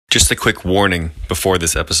Just a quick warning before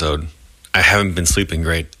this episode. I haven't been sleeping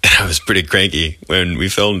great. I was pretty cranky when we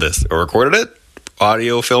filmed this or recorded it.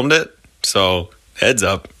 Audio filmed it. So heads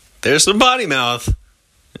up, there's some potty mouth.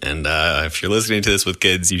 And if you're listening to this with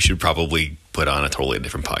kids, you should probably put on a totally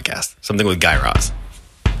different podcast. Something with Guy Raz.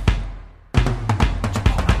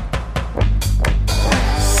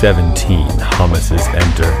 17 hummuses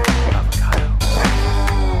enter.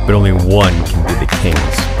 But only one can be the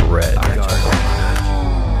king's bread.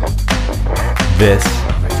 This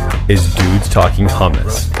is Dudes Talking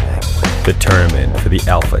Hummus, the tournament for the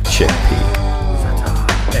alpha chickpea.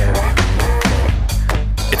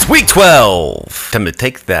 It's week 12! Time to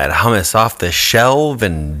take that hummus off the shelf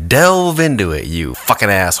and delve into it, you fucking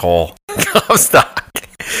asshole. I'm stuck.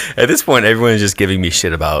 At this point, everyone's just giving me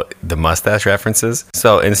shit about the mustache references.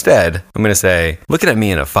 So instead, I'm going to say, looking at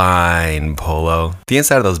me in a fine polo, the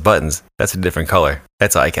inside of those buttons, that's a different color.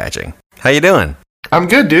 That's eye-catching. How you doing? I'm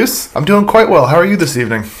good, Deuce. I'm doing quite well. How are you this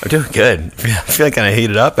evening? I'm doing good. I feel like kind of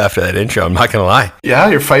heated up after that intro. I'm not going to lie. Yeah,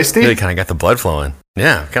 you're feisty? Really kind of got the blood flowing.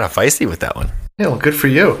 Yeah, kind of feisty with that one. Yeah, well, good for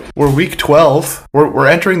you. We're week 12. We're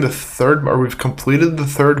entering the third, or we've completed the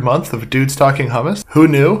third month of Dudes Talking Hummus. Who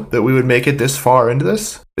knew that we would make it this far into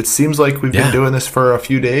this? It seems like we've been doing this for a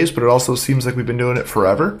few days, but it also seems like we've been doing it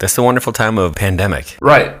forever. That's the wonderful time of pandemic.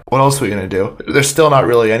 Right. What else are we going to do? There's still not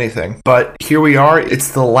really anything. But here we are. It's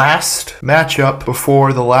the last matchup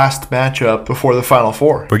before the Final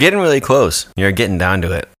Four. We're getting really close. You're getting down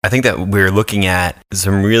to it. I think that we're looking at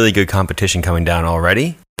some really good competition coming down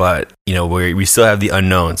already. But, you know, we still have the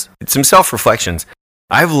unknowns. Some self-reflections.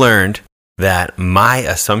 I've learned that my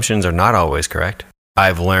assumptions are not always correct.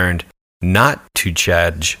 I've learned not to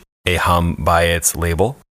judge a hum by its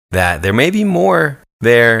label, that there may be more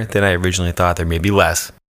there than I originally thought. There may be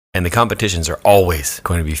less. And the competitions are always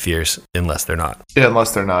going to be fierce unless they're not. Yeah,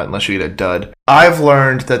 unless you get a dud. I've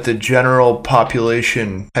learned that the general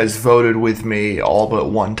population has voted with me all but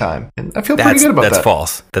one time. And I feel pretty good about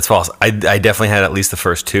that. That's false. I definitely had at least the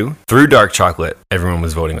first two. Through dark chocolate, everyone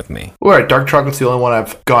was voting with me. All right, dark chocolate's the only one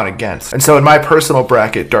I've gone against. And so in my personal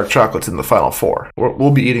bracket, dark chocolate's in the final four.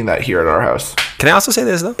 We'll be eating that here at our house. Can I also say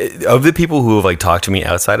this, though? Of the people who have talked to me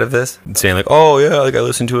outside of this, saying oh yeah, I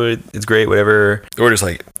listened to it, it's great, whatever. Or just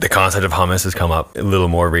the concept of hummus has come up a little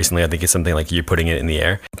more recently. I think it's something you're putting it in the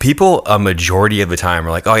air. People, a majority of the time,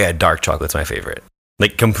 are oh yeah, dark chocolate's my favorite.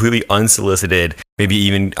 Completely unsolicited, maybe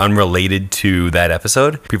even unrelated to that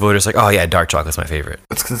episode. People are just oh yeah, dark chocolate's my favorite.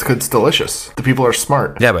 It's because it's delicious. The people are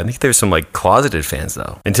smart. Yeah, but I think there's some closeted fans,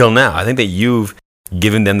 though. Until now, I think that you've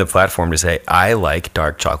given them the platform to say, I like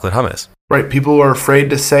dark chocolate hummus. Right, people were afraid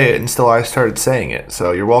to say it until I started saying it.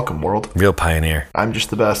 So you're welcome, world. Real pioneer. I'm just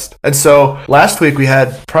the best. And so last week we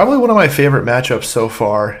had probably one of my favorite matchups so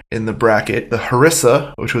far in the bracket. The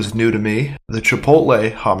harissa, which was new to me. The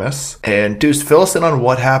chipotle hummus. And Deuce, fill us in on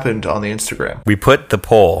what happened on the Instagram. We put the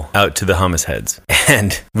poll out to the hummus heads.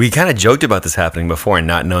 And we kind of joked about this happening before and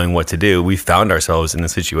not knowing what to do. We found ourselves in the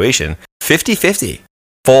situation 50-50.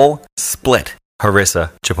 Full split. Harissa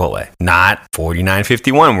Chipotle, not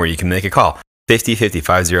 49-51 where you can make a call. 50-50,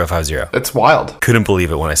 50-50. It's wild. Couldn't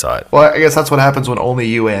believe it when I saw it. Well, I guess that's what happens when only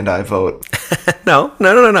you and I vote. No.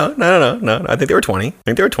 I think there were 20. I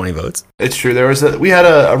think there were 20 votes. It's true. We had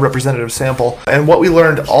a representative sample. And what we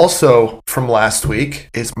learned also from last week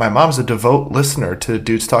is my mom's a devout listener to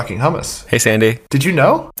Dudes Talking Hummus. Hey, Sandy. Did you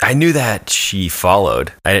know? I knew that she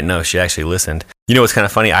followed. I didn't know she actually listened. You know what's kind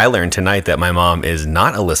of funny? I learned tonight that my mom is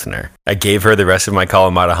not a listener. I gave her the rest of my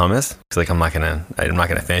Kalamata hummus. She's I'm not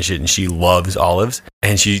gonna finish it, and she loves olives.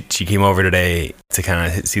 And she came over today to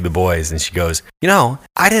kind of see the boys, and she goes,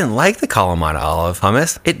 I didn't like the Kalamata olive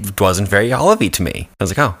hummus. It wasn't very olivey to me. I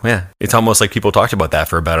was oh yeah. It's almost like people talked about that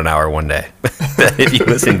for about an hour one day. If you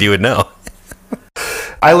listened, you would know.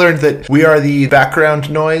 I learned that we are the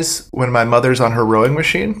background noise when my mother's on her rowing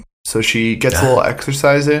machine. So she gets a little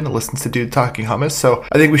exercise in and listens to Dude Talking Hummus. So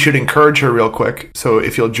I think we should encourage her real quick. So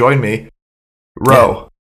if you'll join me, row,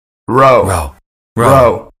 row, row,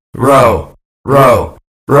 row, row, row,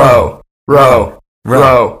 row, row,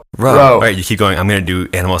 row, row. All right, you keep going. I'm going to do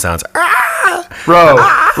animal sounds. Row, row,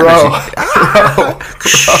 row, row,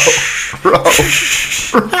 row.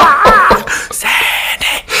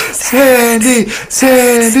 Sandy.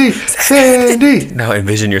 Now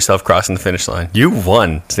envision yourself crossing the finish line. You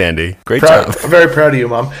won, Sandy. Great job. I'm very proud of you,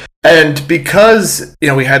 Mom. And because,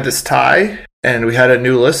 we had this tie and we had a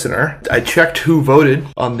new listener, I checked who voted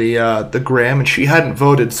on the gram, and she hadn't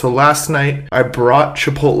voted. So last night, I brought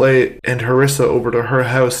Chipotle and Harissa over to her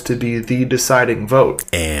house to be the deciding vote.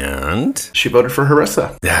 And? She voted for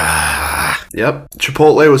Harissa. Yep.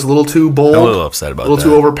 Chipotle was a little too bold. I'm a little upset about that. A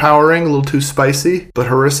little too overpowering, a little too spicy. But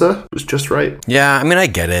harissa was just right. Yeah, I mean, I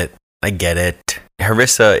get it.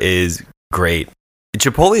 Harissa is great.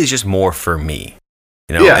 Chipotle is just more for me.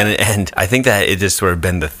 You know, and I think that it just sort of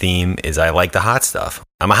been the theme is I like the hot stuff.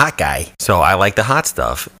 I'm a hot guy, so I like the hot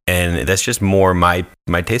stuff. And that's just more my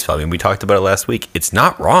taste file. I mean, we talked about it last week. It's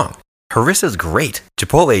not wrong. Harissa's great.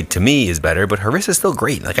 Chipotle, to me, is better, but Harissa's still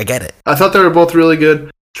great. Like, I get it. I thought they were both really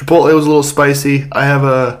good. Chipotle was a little spicy. I have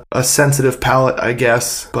a sensitive palate, I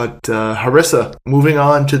guess. But harissa, moving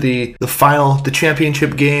on to the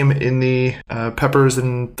championship game in the peppers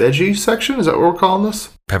and veggie section. Is that what we're calling this?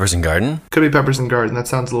 Peppers and Garden? Could be Peppers and Garden. That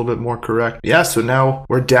sounds a little bit more correct. Yeah, so now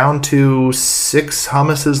we're down to 6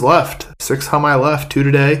 hummuses left. 6 hummi left. 2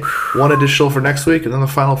 today, 1 additional for next week, and then the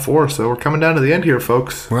final 4. So we're coming down to the end here,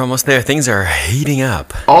 folks. We're almost there. Things are heating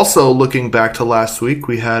up. Also, looking back to last week,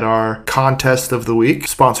 we had our contest of the week,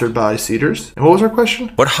 sponsored by Cedars. And what was our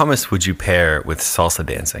question? What hummus would you pair with salsa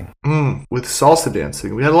dancing? With salsa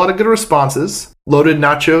dancing. We had a lot of good responses. Loaded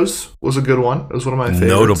nachos was a good one. It was one of my favorites.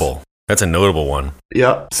 Notable. That's a notable one.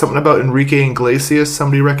 Yeah. Something about Enrique Iglesias.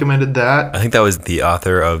 Somebody recommended that. I think that was the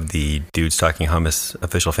author of the Dudes Talking Hummus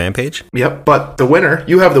official fan page. Yep. But the winner,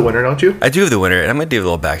 you have the winner, don't you? I do have the winner, and I'm going to do a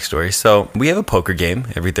little backstory. So we have a poker game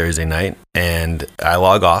every Thursday night, and I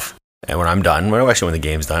log off. And when I'm done, when the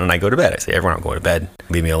game's done, and I go to bed, I say, everyone, I'm going to bed.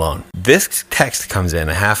 Leave me alone. This text comes in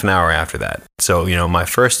a half an hour after that. So, my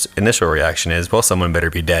first initial reaction is, well, someone better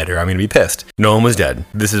be dead or I'm going to be pissed. No one was dead.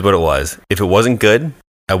 This is what it was. If it wasn't good,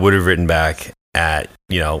 I would have written back at,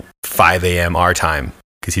 5 a.m. our time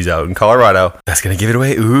because he's out in Colorado. That's going to give it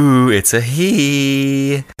away. Ooh, it's a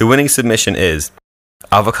he. The winning submission is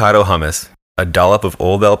avocado hummus, a dollop of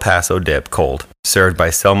Old El Paso dip, cold, served by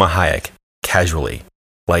Selma Hayek, casually.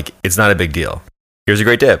 Like, it's not a big deal. Here's a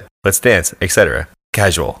great dip. Let's dance, etc.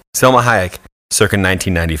 Casual. Selma Hayek, circa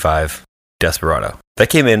 1995, Desperado. That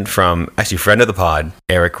came in from, actually, friend of the pod,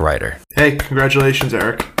 Eric Ryder. Hey, congratulations,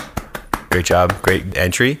 Eric. Great job. Great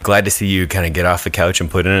entry. Glad to see you kind of get off the couch and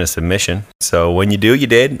put in a submission. So when you do, you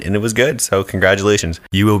did, and it was good. So congratulations.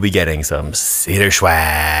 You will be getting some Cedar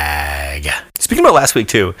swag. Speaking about last week,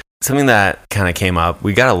 too, something that kind of came up,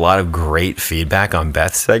 we got a lot of great feedback on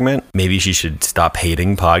Beth's segment. Maybe she should stop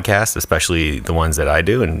hating podcasts, especially the ones that I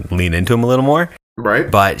do, and lean into them a little more. Right.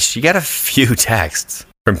 But she got a few texts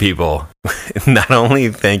from people, not only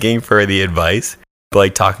thanking for the advice, but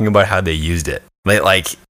like talking about how they used it. Like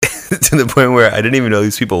to the point where I didn't even know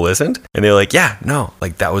these people listened. And they're like, yeah, no,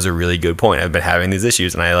 like that was a really good point. I've been having these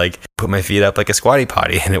issues and I like put my feet up like a squatty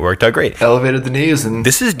potty and it worked out great. Elevated the knees. And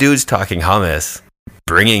this is Dudes Talking Hummus.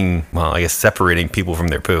 Bringing, well, I guess separating people from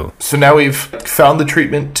their poo. So now we've found the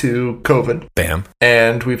treatment to COVID. Bam.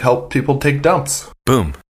 And we've helped people take dumps.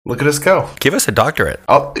 Boom. Look at us go. Give us a doctorate.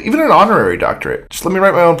 Even an honorary doctorate. Just let me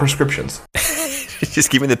write my own prescriptions. Just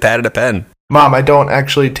give me the pad and a pen. Mom, I don't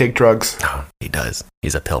actually take drugs. No, he does.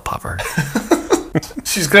 He's a pill popper.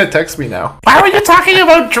 She's going to text me now. Why were you talking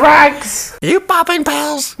about drugs? You popping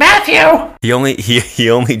pills? Matthew!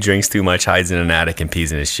 He only drinks too much, hides in an attic, and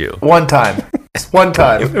pees in his shoe. One time. One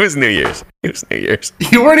time. It was New Year's.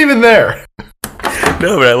 You weren't even there.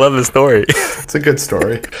 No, but I love the story. It's a good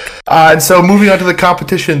story. And so moving on to the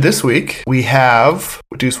competition this week, we have...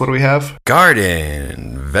 Deuce, what do we have?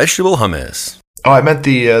 Garden vegetable hummus. Oh, I meant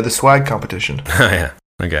the swag competition. Oh, yeah.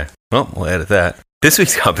 Okay. Well, we'll edit that. This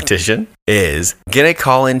week's competition is going to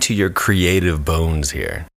call into your creative bones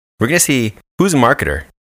here. We're going to see who's a marketer.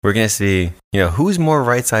 We're going to see, who's more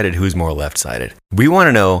right-sided, who's more left-sided. We want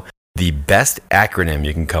to know the best acronym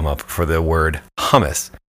you can come up for the word hummus.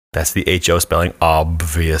 That's the H-O spelling,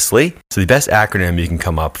 obviously. So the best acronym you can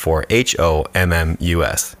come up for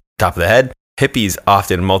HOMMUS. Top of the head, hippies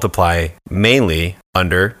often multiply mainly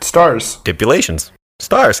under stars. Stipulations.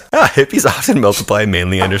 Stars. Hippies often multiply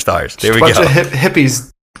mainly under stars. There we go. A bunch of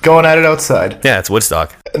hippies going at it outside. Yeah, it's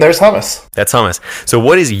Woodstock. And there's hummus. That's hummus. So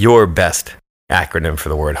what is your best acronym for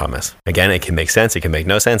the word hummus? Again, it can make sense. It can make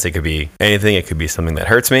no sense. It could be anything. It could be something that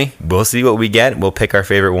hurts me. We'll see what we get. We'll pick our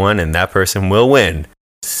favorite one, and that person will win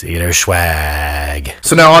Cedar swag.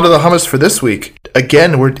 So now on to the hummus for this week.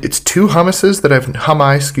 Again, it's 2 hummuses that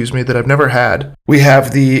I've never had. We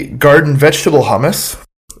have the garden vegetable hummus,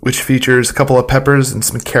 which features a couple of peppers and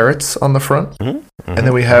some carrots on the front. Mm-hmm. Mm-hmm. And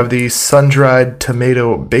then we have the sun-dried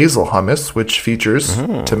tomato basil hummus, which features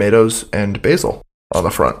tomatoes and basil on the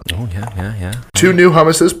front. Oh, yeah. 2 new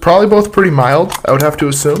hummuses, probably both pretty mild, I would have to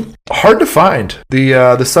assume. Hard to find.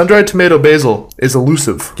 The sun-dried tomato basil is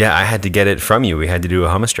elusive. Yeah, I had to get it from you. We had to do a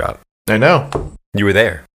hummus drop. I know. You were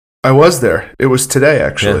there. I was there. It was today,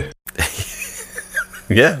 actually. Yeah.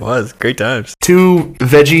 Yeah, it was. Great times. 2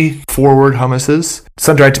 veggie forward hummuses.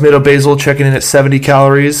 Sun-dried tomato basil checking in at 70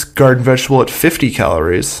 calories. Garden vegetable at 50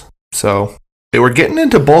 calories. So they were getting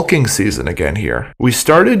into bulking season again here. We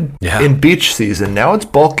started in beach season. Now it's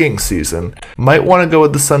bulking season. Might want to go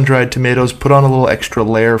with the sun-dried tomatoes. Put on a little extra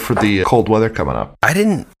layer for the cold weather coming up. I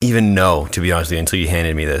didn't even know, to be honest with you, until you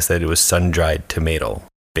handed me this, that it was sun-dried tomato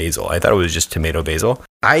basil. I thought it was just tomato basil.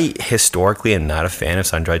 I historically am not a fan of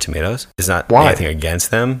sun-dried tomatoes. It's not anything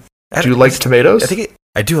against them. Do you like tomatoes?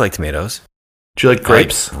 I do like tomatoes. Do you like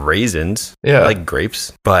grapes? I like raisins. Yeah. I like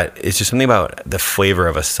grapes. But it's just something about the flavor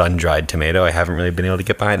of a sun-dried tomato I haven't really been able to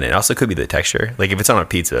get behind. And it also could be the texture. Like if it's on a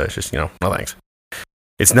pizza, it's just, no thanks.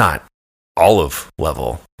 It's not olive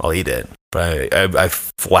level. I'll eat it. But I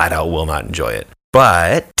flat out will not enjoy it.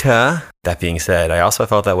 But that being said, I also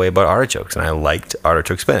felt that way about artichokes. And I liked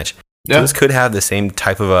artichoke spinach. Yeah. So this could have the same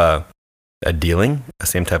type of a dealing, the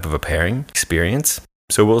same type of a pairing experience.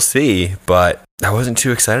 So we'll see, but I wasn't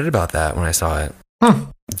too excited about that when I saw it.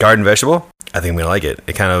 Garden vegetable, I think I'm going to like it.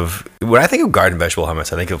 It kind of, when I think of garden vegetable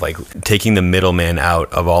hummus, I think of like taking the middleman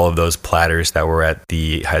out of all of those platters that were at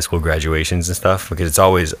the high school graduations and stuff, because it's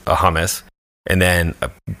always a hummus and then,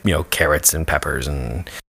 carrots and peppers and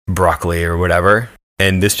broccoli or whatever.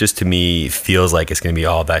 And this just to me feels like it's going to be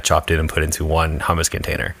all that chopped in and put into one hummus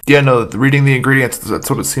container. Yeah, no, reading the ingredients, that's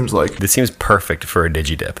what it seems like. This seems perfect for a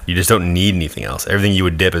digi dip. You just don't need anything else. Everything you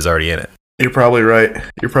would dip is already in it. You're probably right.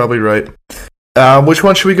 Which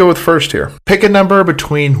one should we go with first here? Pick a number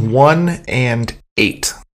between 1 and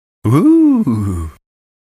 8. Ooh.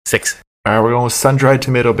 6. All right, we're going with sun-dried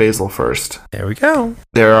tomato basil first. There we go.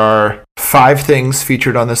 There are 5 things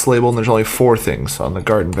featured on this label, and there's only 4 things on the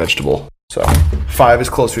garden vegetable. So 5 is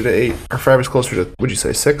closer to 8, or 5 is closer to, would you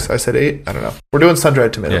say 6? I said 8? I don't know. We're doing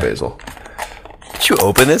sun-dried tomato basil. Did you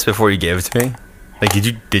open this before you gave it to me? Like, did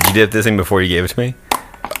you dip this thing before you gave it to me?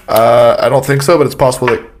 I don't think so, but it's possible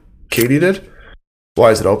that Katie did.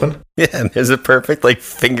 Why is it open? Yeah, and there's a perfect,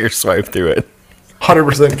 finger swipe through it.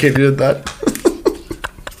 100% Katie did that.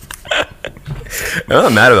 I'm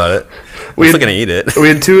not mad about it. I'm still going to eat it. We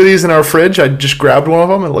had 2 of these in our fridge. I just grabbed one of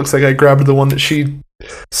them. It looks like I grabbed the one that she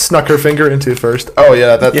snuck her finger into first. Oh,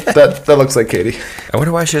 yeah, that looks like Katie. I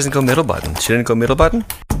wonder why she doesn't go middle button. She didn't go middle button?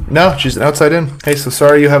 No, she's an outside in. Hey, so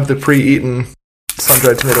sorry you have the pre-eaten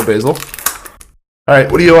sun-dried tomato basil. All right,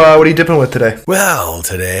 what are you dipping with today? Well,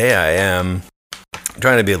 today I am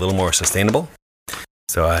trying to be a little more sustainable.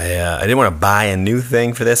 So I didn't want to buy a new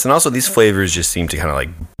thing for this. And also these flavors just seem to kind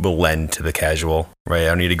of blend to the casual, right? I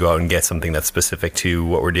don't need to go out and get something that's specific to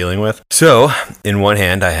what we're dealing with. So in one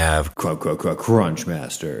hand, I have Crunch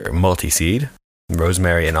Master multi-seed,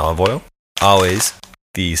 rosemary and olive oil. Always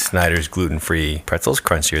the Snyder's gluten-free pretzels,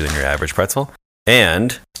 crunchier than your average pretzel.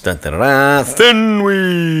 And thin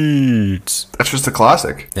wheats. That's just a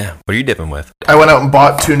classic. Yeah. What are you dipping with? I went out and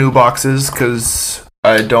bought 2 new boxes because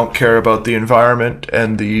I don't care about the environment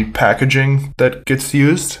and the packaging that gets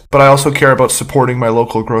used, but I also care about supporting my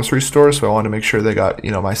local grocery store, so I want to make sure they got,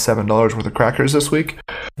 my $7 worth of crackers this week.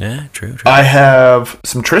 Yeah, true. I have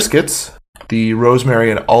some Triscuits, the rosemary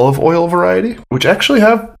and olive oil variety, which actually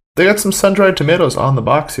they got some sun-dried tomatoes on the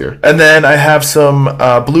box here. And then I have some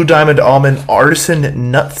Blue Diamond Almond Artisan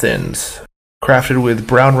Nut Thins, crafted with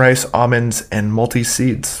brown rice, almonds, and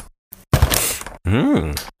multi-seeds.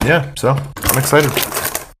 Yeah, so I'm excited.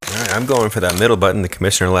 All right, I'm going for that middle button the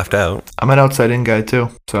commissioner left out. I'm an outside-in guy, too,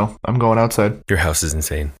 so I'm going outside. Your house is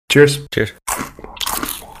insane. Cheers. Cheers.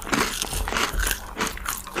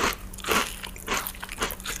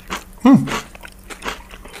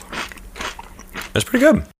 That's pretty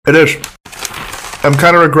good. It is. I'm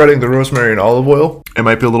kind of regretting the rosemary and olive oil. It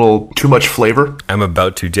might be a little too much flavor. I'm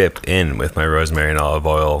about to dip in with my rosemary and olive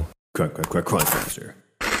oil. Crunch Master.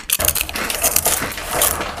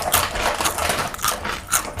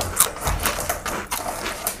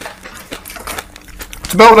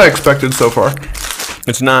 It's about what I expected so far.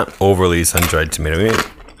 It's not overly sun-dried tomatoey.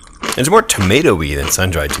 It's more tomatoey than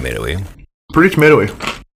sun-dried tomatoey. Pretty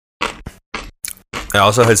tomatoey. I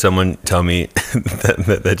also had someone tell me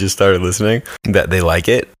that just started listening that they like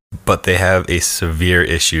it, but they have a severe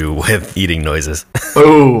issue with eating noises.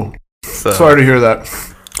 Oh, sorry to hear that.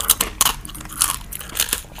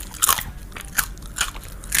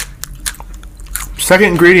 Second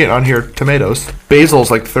ingredient on here, tomatoes. Basil's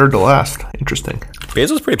third to last. Interesting.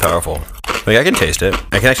 Basil's pretty powerful. I can taste it.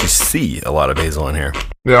 I can actually see a lot of basil in here.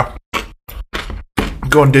 Yeah.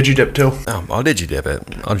 Going digi-dip too. Oh, I'll digi-dip it.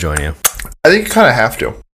 I'll join you. I think you kind of have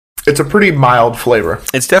to. It's a pretty mild flavor.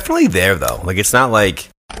 It's definitely there, though. It's not like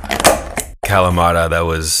Kalamata that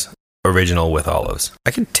was original with olives.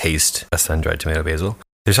 I can taste a sun-dried tomato basil.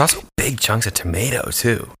 There's also big chunks of tomato,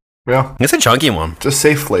 too. Yeah. It's a chunky one. It's a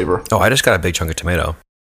safe flavor. Oh, I just got a big chunk of tomato.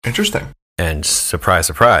 Interesting. And surprise,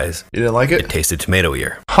 surprise. You didn't like it? It tasted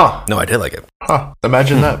tomato-ier. Huh. No, I did like it. Huh.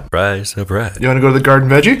 Imagine that. Surprise, surprise. You want to go to the garden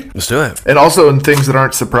veggie? Let's do it. And also in things that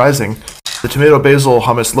aren't surprising, the tomato basil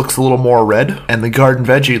hummus looks a little more red, and the garden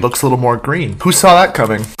veggie looks a little more green. Who saw that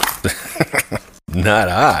coming? Not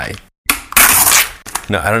I.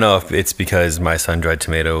 No, I don't know if it's because my sun-dried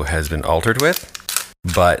tomato has been altered with,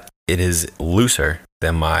 but it is looser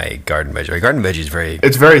than my garden veggie. My garden veggie is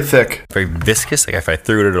It's very thick. very viscous. Like if I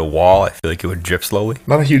threw it at a wall, I feel like it would drip slowly.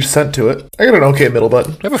 Not a huge scent to it. I got an okay middle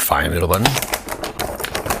button. I have a fine middle button.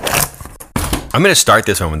 I'm going to start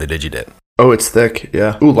this one with the Digi-Dip. Oh, it's thick.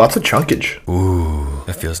 Yeah. Ooh, lots of chunkage. Ooh,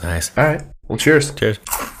 that feels nice. All right. Well, cheers. Cheers.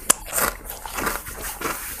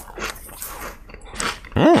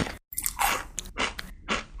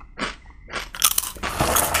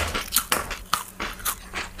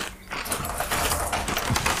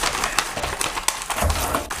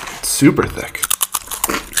 Super thick.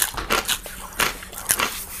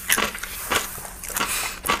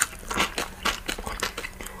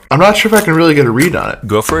 I'm not sure if I can really get a read on it.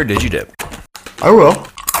 Go for a Digi-Dip. I will.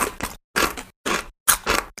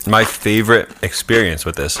 My favorite experience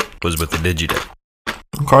with this was with the Digi-Dip.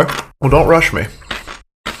 Okay. Well, don't rush me.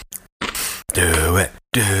 Do it.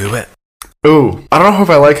 Do it. Ooh, I don't know if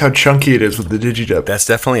I like how chunky it is with the Digi-Dip. That's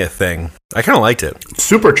definitely a thing. I kind of liked it.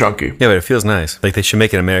 Super chunky. Yeah, but it feels nice. Like they should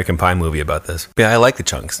make an American Pie movie about this. But yeah, I like the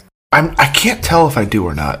chunks. I can't tell if I do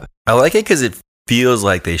or not. I like it because it feels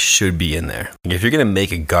like they should be in there. Like if you're going to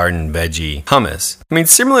make a garden veggie hummus, I mean,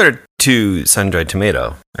 similar to sun-dried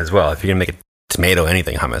tomato as well. If you're going to make a tomato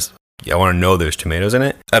anything hummus, I want to know there's tomatoes in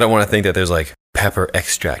it. I don't want to think that there's like pepper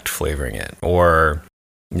extract flavoring it or,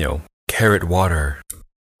 carrot water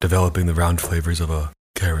developing the round flavors of a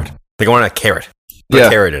carrot. Like I want a carrot. Put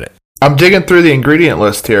carrot in it. I'm digging through the ingredient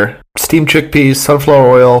list here. Steamed chickpeas, sunflower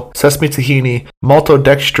oil, sesame tahini,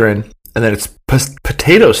 maltodextrin, and then it's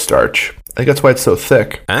potato starch. I think that's why it's so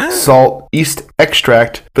thick. Salt, yeast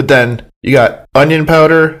extract, but then you got onion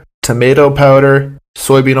powder, tomato powder,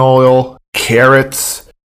 soybean oil, carrots,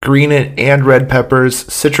 green and red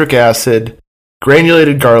peppers, citric acid,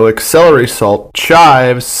 granulated garlic, celery salt,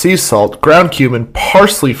 chives, sea salt, ground cumin,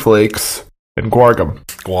 parsley flakes, and guargum.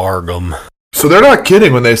 Guargum. So they're not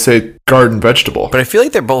kidding when they say garden vegetable. But I feel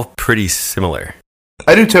like they're both pretty similar.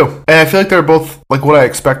 I do too. And I feel like they're both like what I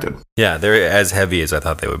expected. Yeah, they're as heavy as I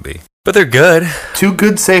thought they would be. But they're good. Two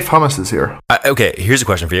good, safe hummuses here. Okay, here's a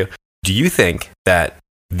question for you. Do you think that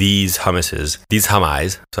these hummuses,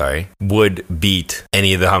 would beat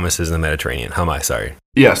any of the hummuses in the Mediterranean?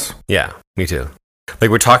 Yes. Yeah, me too. Like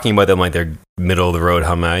we're talking about them like they're middle of the road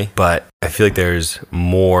hummus, but I feel like there's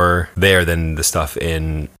more there than the stuff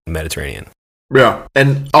in Mediterranean. Yeah,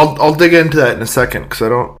 and I'll dig into that in a second because I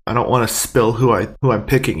don't want to spill who I'm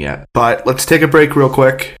picking yet. But let's take a break real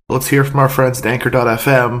quick. Let's hear from our friends at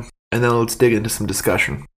Anchor.fm, and then let's dig into some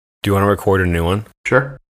discussion. Do you want to record a new one?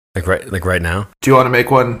 Sure. Like right now? Do you want to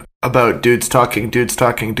make one about dudes talking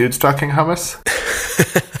hummus?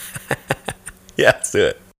 Yeah, let's do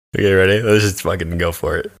it. Okay, ready? Let's just fucking go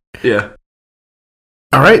for it. Yeah.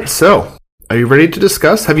 All right, so are you ready to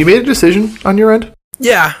discuss? Have you made a decision on your end?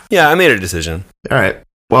 Yeah, I made a decision. All right.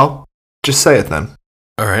 Well, just say it then.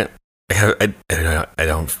 All right. I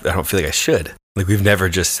don't feel like I should. Like we've never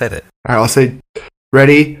just said it. All right, I'll say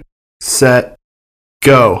ready, set,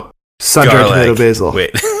 go. Sundried tomato basil.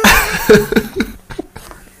 Wait.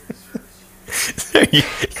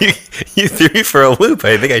 you threw me for a loop.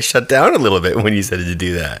 I think I shut down a little bit when you said to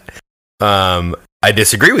do that. I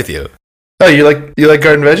disagree with you. Oh, you like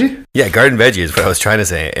garden veggie? Yeah, garden veggie is what I was trying to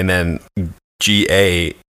say, and then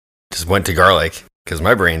GA just went to garlic because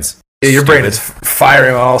my brain's your brain is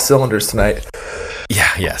firing on all cylinders tonight.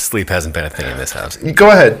 Yeah. Sleep hasn't been a thing in this house. Go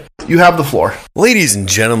ahead. You have the floor. Ladies and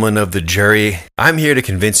gentlemen of the jury, I'm here to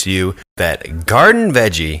convince you that garden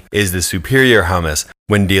veggie is the superior hummus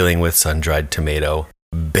when dealing with sun-dried tomato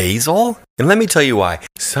basil. And let me tell you why.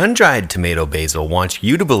 Sun-dried tomato basil wants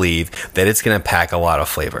you to believe that it's going to pack a lot of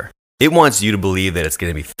flavor. It wants you to believe that it's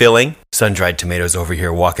going to be filling. Sun-dried tomatoes over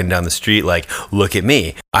here walking down the street like, look at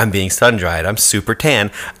me. I'm being sun-dried. I'm super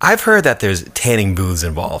tan. I've heard that there's tanning booths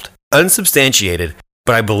involved. Unsubstantiated,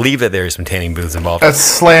 but I believe that there is some tanning booths involved. That's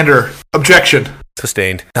slander. Objection.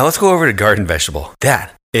 Sustained. Now let's go over to garden vegetable.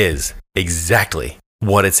 That is exactly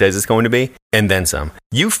what it says it's going to be, and then some.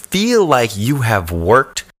 You feel like you have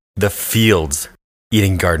worked the fields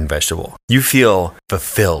eating garden vegetable. You feel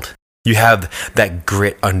fulfilled. You have that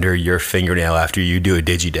grit under your fingernail after you do a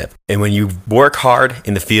Digi-Dip. And when you work hard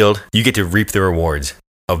in the field, you get to reap the rewards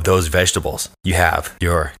of those vegetables. You have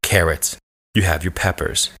your carrots, you have your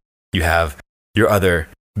peppers, you have your other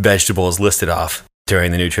vegetables listed off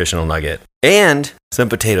during the nutritional nugget, and some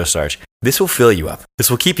potato starch. This will fill you up. This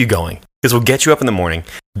will keep you going. This will get you up in the morning,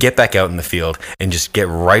 get back out in the field, and just get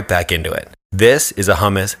right back into it. This is a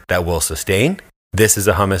hummus that will sustain. This is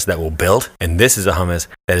a hummus that will build. And this is a hummus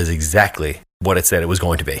that is exactly what it said it was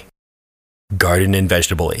going to be. Garden and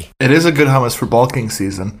vegetable-y. It is a good hummus for bulking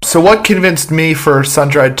season. So what convinced me for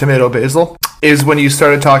sun-dried tomato basil is when you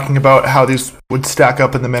started talking about how these would stack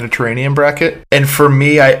up in the Mediterranean bracket. And for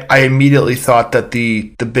me, I immediately thought that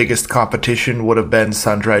the biggest competition would have been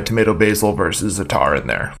sun-dried tomato basil versus za'atar in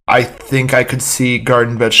there. I think I could see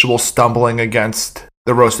garden vegetables stumbling against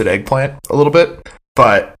the roasted eggplant a little bit,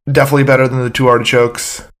 but definitely better than the 2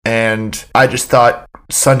 artichokes. And I just thought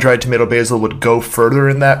sun-dried tomato basil would go further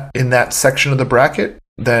in that section of the bracket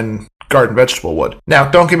than garden vegetable would. Now,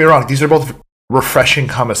 don't get me wrong, these are both refreshing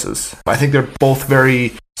hummuses. I think they're both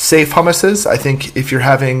very safe hummuses. I think if you're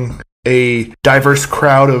having a diverse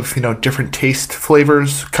crowd of, different taste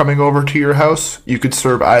flavors coming over to your house, you could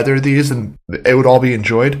serve either of these and it would all be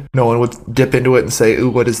enjoyed. No one would dip into it and say, "Ooh,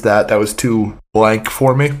 what is that? That was too blank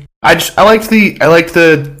for me." I liked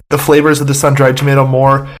the flavors of the sun-dried tomato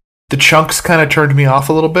more. The chunks kind of turned me off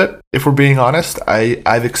a little bit, if we're being honest.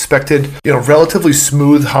 I've expected, relatively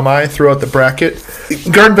smooth hummus throughout the bracket.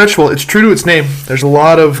 Garden vegetable, it's true to its name. There's a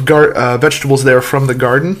lot of vegetables there from the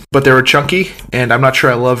garden, but they were chunky, and I'm not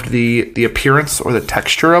sure I loved the appearance or the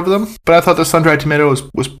texture of them. But I thought the sun-dried tomato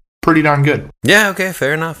was pretty darn good. Yeah, okay,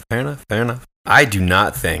 fair enough. I do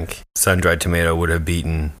not think sun-dried tomato would have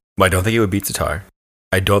beaten... Well, I don't think it would beat za'atar.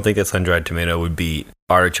 I don't think that sun-dried tomato would beat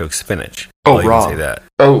artichoke spinach. Oh, wrong. Say that.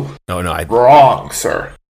 Oh, no, wrong,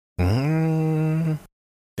 sir. I mean,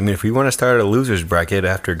 if we want to start a loser's bracket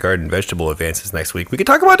after garden vegetable advances next week, we could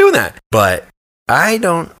talk about doing that. But I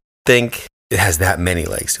don't think it has that many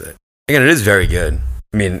legs to it. Again, it is very good.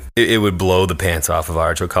 I mean, it would blow the pants off of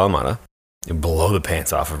artichoke calamata. It would blow the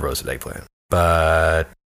pants off of roasted eggplant. But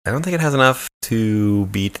I don't think it has enough to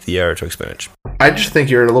beat the artichoke spinach. I just think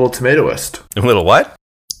you're a little tomatoist. A little what?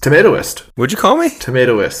 Tomatoist. What'd you call me?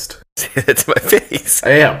 Tomatoist. Say that to my face. I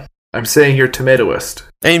am. I'm saying you're tomatoist.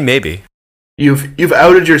 I mean, maybe. You've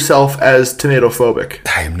outed yourself as tomatophobic.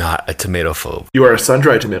 I am not a tomatophobe. You are a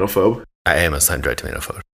sun-dried tomatophobe. I am a sun-dried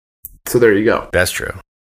tomatophobe. So there you go. That's true.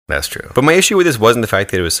 But my issue with this wasn't the fact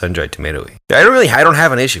that it was sun-dried tomatoey. I don't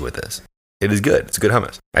have an issue with this. It is good. It's a good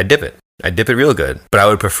hummus. I dip it real good. But I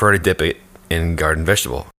would prefer to dip it in garden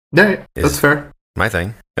vegetable. Yeah, that's fair. My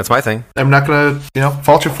thing. That's my thing. I'm not going to,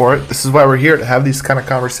 fault you for it. This is why we're here, to have these kind of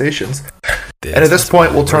conversations. And at this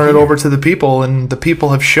point, we'll turn it over to the people, and the people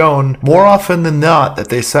have shown more often than not that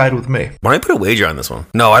they side with me. Why don't I put a wager on this one?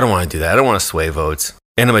 No, I don't want to do that. I don't want to sway votes.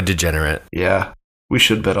 And I'm a degenerate. Yeah, we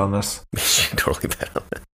should bet on this. We should totally bet on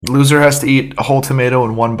it. Loser has to eat a whole tomato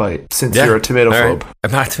in one bite, since you're a tomatophobe. Right.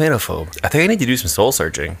 I'm not a tomatophobe. I think I need to do some soul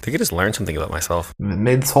searching. I think I just learned something about myself. It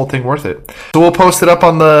made this whole thing worth it. So we'll post it up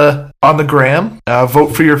on the gram.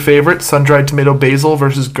 Vote for your favorite, sun-dried tomato basil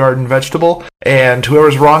versus garden vegetable. And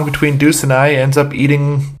whoever's wrong between Deuce and I ends up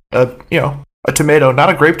eating a tomato, not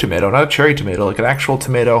a grape tomato, not a cherry tomato, like an actual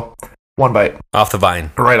tomato, one bite. Off the vine.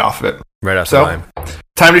 Right off of it. Right off the vine.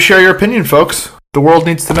 Time to share your opinion, folks. The world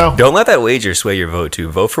needs to know. Don't let that wager sway your vote, too.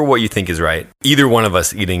 Vote for what you think is right. Either one of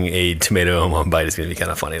us eating a tomato in one bite is going to be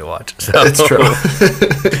kind of funny to watch. So, it's true.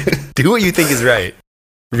 Do what you think is right.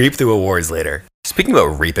 Reap the awards later. Speaking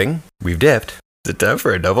about reaping, we've dipped. Is it time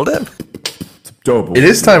for a double dip? It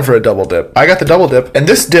is time for a double dip. I got the double dip, and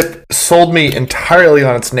this dip sold me entirely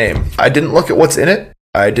on its name. I didn't look at what's in it.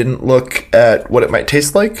 I didn't look at what it might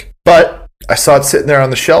taste like, but I saw it sitting there on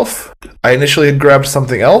the shelf. I initially had grabbed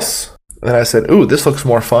something else. Then I said, ooh, this looks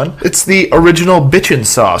more fun. It's the original bitchin'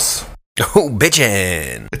 sauce. Oh,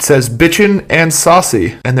 bitchin'. It says bitchin' and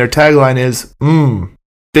saucy, and their tagline is,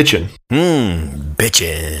 bitchin'.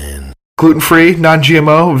 Bitchin'. Gluten-free,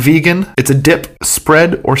 non-GMO, vegan. It's a dip,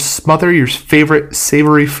 spread, or smother your favorite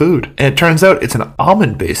savory food. And it turns out it's an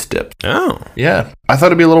almond-based dip. Oh. Yeah. I thought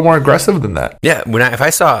it'd be a little more aggressive than that. Yeah, if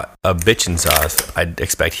I saw a bitchin' sauce, I'd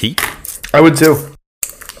expect heat. I would too.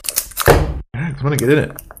 I'm going to get in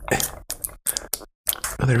it.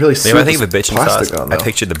 Oh, they really Maybe I think of a bitchin' sauce. On, I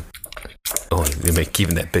pictured you're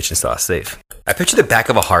keeping that bitchin' sauce safe. I pictured the back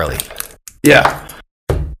of a Harley. Yeah.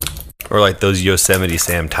 Or like those Yosemite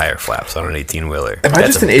Sam tire flaps on an 18-wheeler. Am I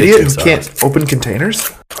just an idiot who can't open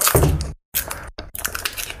containers?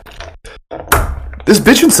 This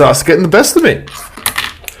bitchin' sauce is getting the best of me.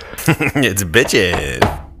 It's bitchin'.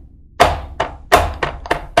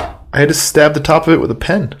 I had to stab the top of it with a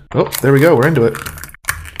pen. Oh, there we go. We're into it.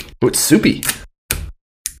 Oh, it's soupy.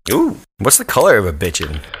 Ooh, what's the color of a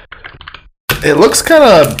bitchin'? It looks kind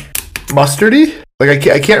of mustardy. Like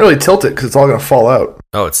I can't really tilt it because it's all gonna fall out.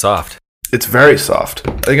 Oh, it's soft. It's very soft.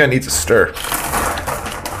 I think I need to stir.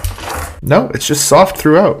 No, it's just soft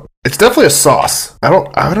throughout. It's definitely a sauce. I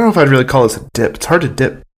don't know if I'd really call this a dip. It's hard to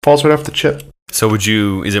dip. Falls right off the chip. So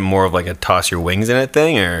is it more of like a toss your wings in it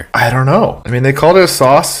thing, or? I don't know. I mean, they called it a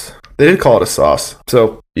sauce. They did call it a sauce.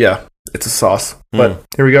 So yeah, it's a sauce. But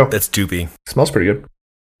here we go. That's doopy. Smells pretty good.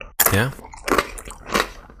 Yeah.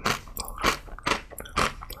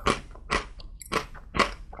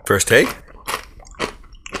 First take?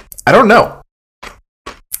 I don't know.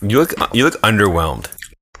 You look underwhelmed.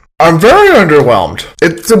 I'm very underwhelmed.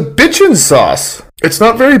 It's a bitchin' sauce. It's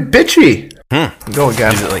not very bitchy. Go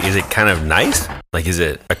again. Is it kind of nice? Like, is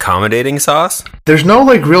it accommodating sauce? There's no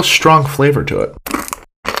like real strong flavor to it.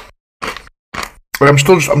 But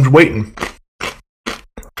I'm waiting.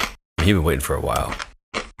 You've been waiting for a while.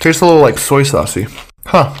 Tastes a little like soy saucy.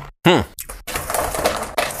 Huh. I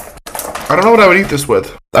don't know what I would eat this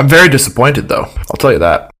with. I'm very disappointed though. I'll tell you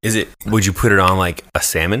that. Would you put it on like a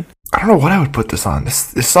salmon? I don't know what I would put this on.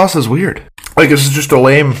 This sauce is weird. Like, this is just a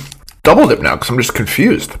lame double dip now because I'm just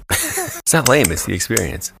confused. It's not lame. It's the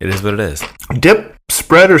experience. It is what it is. Dip,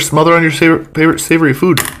 spread, or smother on your favorite savory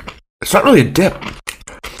food. It's not really a dip.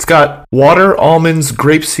 It's got water, almonds,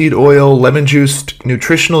 grapeseed oil, lemon juice,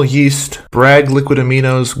 nutritional yeast, Bragg liquid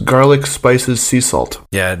aminos, garlic, spices, sea salt.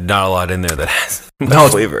 Yeah, not a lot in there that has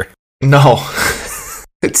flavor. No.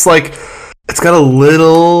 It's like, it's got a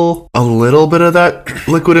little bit of that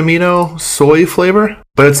liquid amino soy flavor,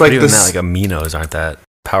 but it's like this. Like aminos aren't that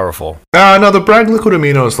powerful. No, the Bragg liquid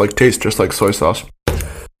aminos like taste just like soy sauce.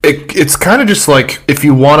 It's kind of just like if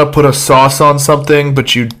you want to put a sauce on something,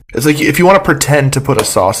 it's like if you want to pretend to put a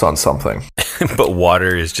sauce on something, but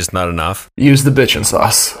water is just not enough. Use the bitchin'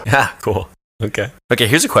 sauce. Yeah, cool. Okay,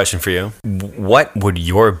 here's a question for you. What would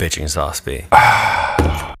your bitching sauce be?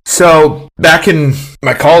 So, back in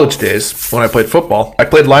my college days, when I played football, I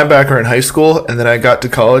played linebacker in high school, and then I got to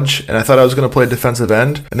college, and I thought I was going to play defensive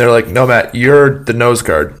end. And they're like, no, Matt, you're the nose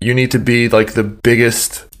guard. You need to be, like, the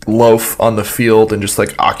biggest loaf on the field and just,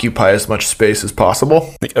 like, occupy as much space as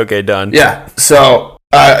possible. Okay, done. Yeah. So,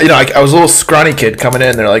 I was a little scrawny kid coming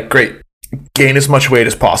in. They're like, great, gain as much weight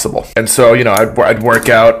as possible. And so, I'd work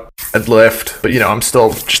out, I'd lift, but, I'm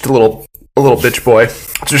still just a little bitch boy.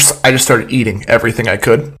 I just started eating everything I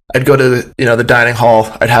could. I'd go to the dining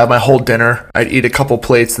hall. I'd have my whole dinner. I'd eat a couple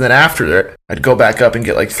plates, and then after it, I'd go back up and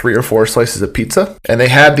get like 3 or 4 slices of pizza. And they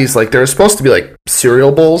had these they were supposed to be like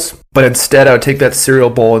cereal bowls, but instead I would take that cereal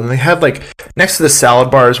bowl, and they had like next to the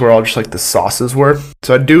salad bars where all just like the sauces were.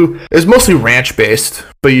 So it was mostly ranch based,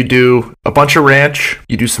 but you do a bunch of ranch,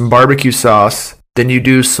 you do some barbecue sauce. Then you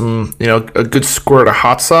do some, a good squirt of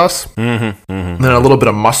hot sauce, and then a little bit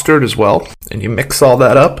of mustard as well, and you mix all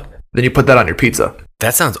that up. Then you put that on your pizza.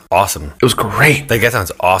 That sounds awesome. It was great. Like, that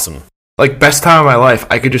sounds awesome. Like, best time of my life.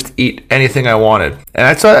 I could just eat anything I wanted. And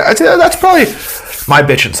I'd say that's probably my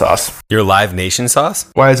bitchin' sauce. Your Live Nation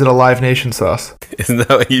sauce? Why is it a Live Nation sauce? Isn't that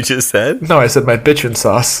what you just said? No, I said my bitchin'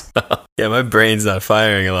 sauce. Yeah, my brain's not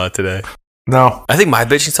firing a lot today. No. I think my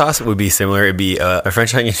bitching sauce would be similar. It'd be a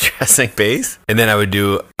French onion dressing base. And then I would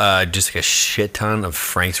do just like a shit ton of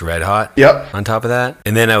Frank's Red Hot on top of that.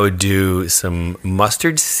 And then I would do some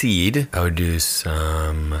mustard seed. I would do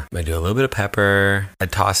a little bit of pepper.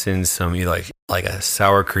 I'd toss in some either like a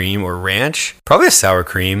sour cream or ranch. Probably a sour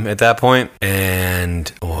cream at that point.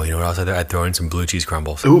 And, you know what else I'd throw in some blue cheese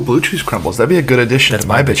crumbles. Ooh, blue cheese crumbles. That'd be a good addition to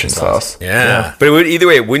my bitchin' sauce. Yeah. But either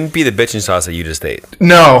way, it wouldn't be the bitchin' sauce that you just ate.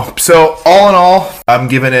 No. So, all in all, I'm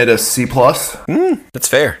giving it a C+. That's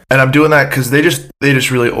fair. And I'm doing that because they just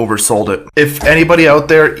really oversold it. If anybody out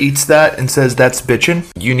there eats that and says that's bitchin',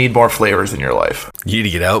 you need more flavors in your life. You need to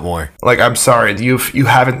get out more. Like, I'm sorry, you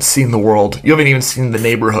haven't seen the world. You haven't even seen the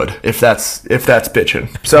neighborhood. If that's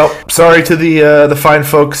bitchin'. So sorry to the fine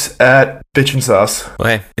folks at Bitchin' Sauce. Well,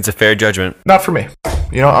 hey, it's a fair judgment. Not for me.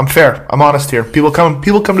 I'm fair. I'm honest here. People come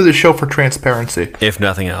to the show for transparency. If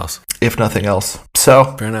nothing else.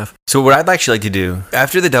 So fair enough. So what I'd actually like to do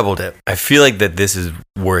after the double dip, I feel like that this is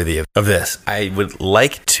worthy of this. I would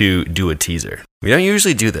like to do a teaser. We don't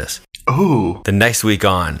usually do this. Ooh. The next week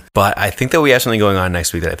on, but I think that we have something going on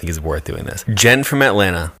next week that I think is worth doing this. Jen from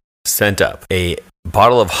Atlanta sent up a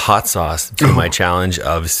bottle of hot sauce to my challenge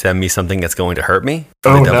of send me something that's going to hurt me.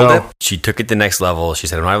 Oh, double no. dip. She took it to the next level. She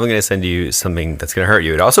said, I'm not even going to send you something that's going to hurt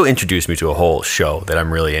you. It also introduced me to a whole show that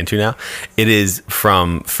I'm really into now. It is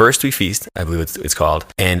from First We Feast, I believe it's called,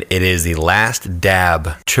 and it is the Last Dab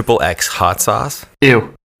XXX hot sauce.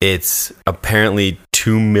 Ew. It's apparently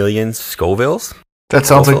 2 million Scovilles. That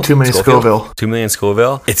sounds like too many Scoville. 2 million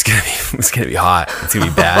Scoville. It's gonna be hot. It's gonna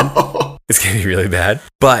be bad. It's gonna be really bad.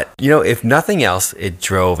 But if nothing else, it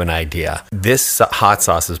drove an idea. This hot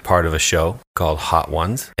sauce is part of a show called Hot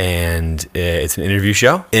Ones, and it's an interview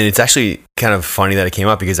show. And it's actually kind of funny that it came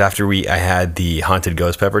up because after I had the haunted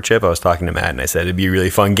ghost pepper chip, I was talking to Matt and I said it'd be a really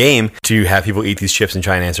fun game to have people eat these chips and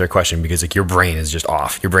try and answer a question because like your brain is just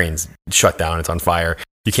off. Your brain's shut down. It's on fire.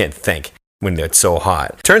 You can't think when it's so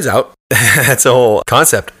hot. Turns out that's a whole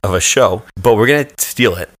concept of a show, but we're going to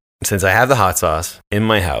steal it. Since I have the hot sauce in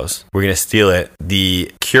my house, we're going to steal it.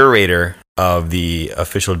 The curator of the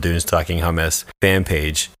official Dudes Talking Hummus fan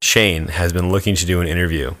page, Shane, has been looking to do an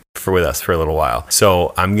interview with us for a little while.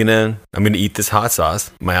 So I'm gonna eat this hot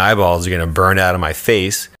sauce. My eyeballs are gonna burn out of my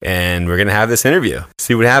face, and we're gonna have this interview.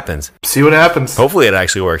 See what happens. Hopefully it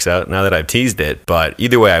actually works out now that I've teased it. But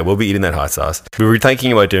either way, I will be eating that hot sauce. We were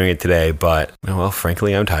thinking about doing it today, but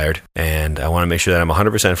frankly, I'm tired, and I want to make sure that I'm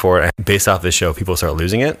 100% for it. Based off this show, people start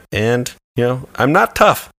losing it, and I'm not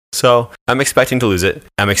tough. So I'm expecting to lose it.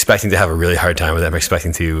 I'm expecting to have a really hard time with it. I'm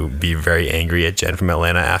expecting to be very angry at Jen from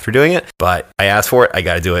Atlanta after doing it. But I asked for it. I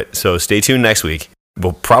got to do it. So stay tuned next week.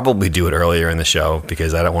 We'll probably do it earlier in the show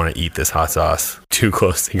because I don't want to eat this hot sauce too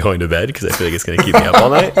close to going to bed because I feel like it's going to keep me up all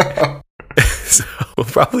night. So we'll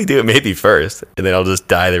probably do it maybe first, and then I'll just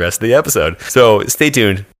die the rest of the episode. So stay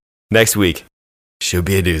tuned. Next week should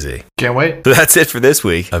be a doozy. Can't wait. So that's it for this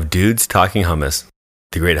week of Dudes Talking Hummus,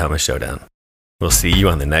 the Great Hummus Showdown. We'll see you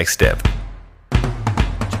on the next step.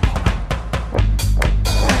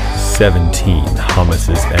 17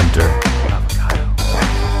 hummuses enter,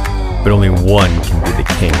 but only one can be the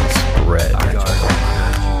king's spread.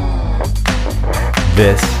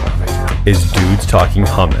 This is Dudes Talking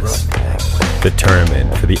Hummus, the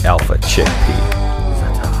tournament for the alpha chickpea.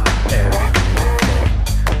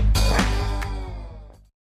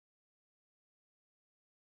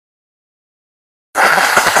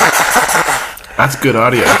 That's good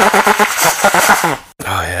audio. Oh,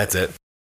 yeah, that's it.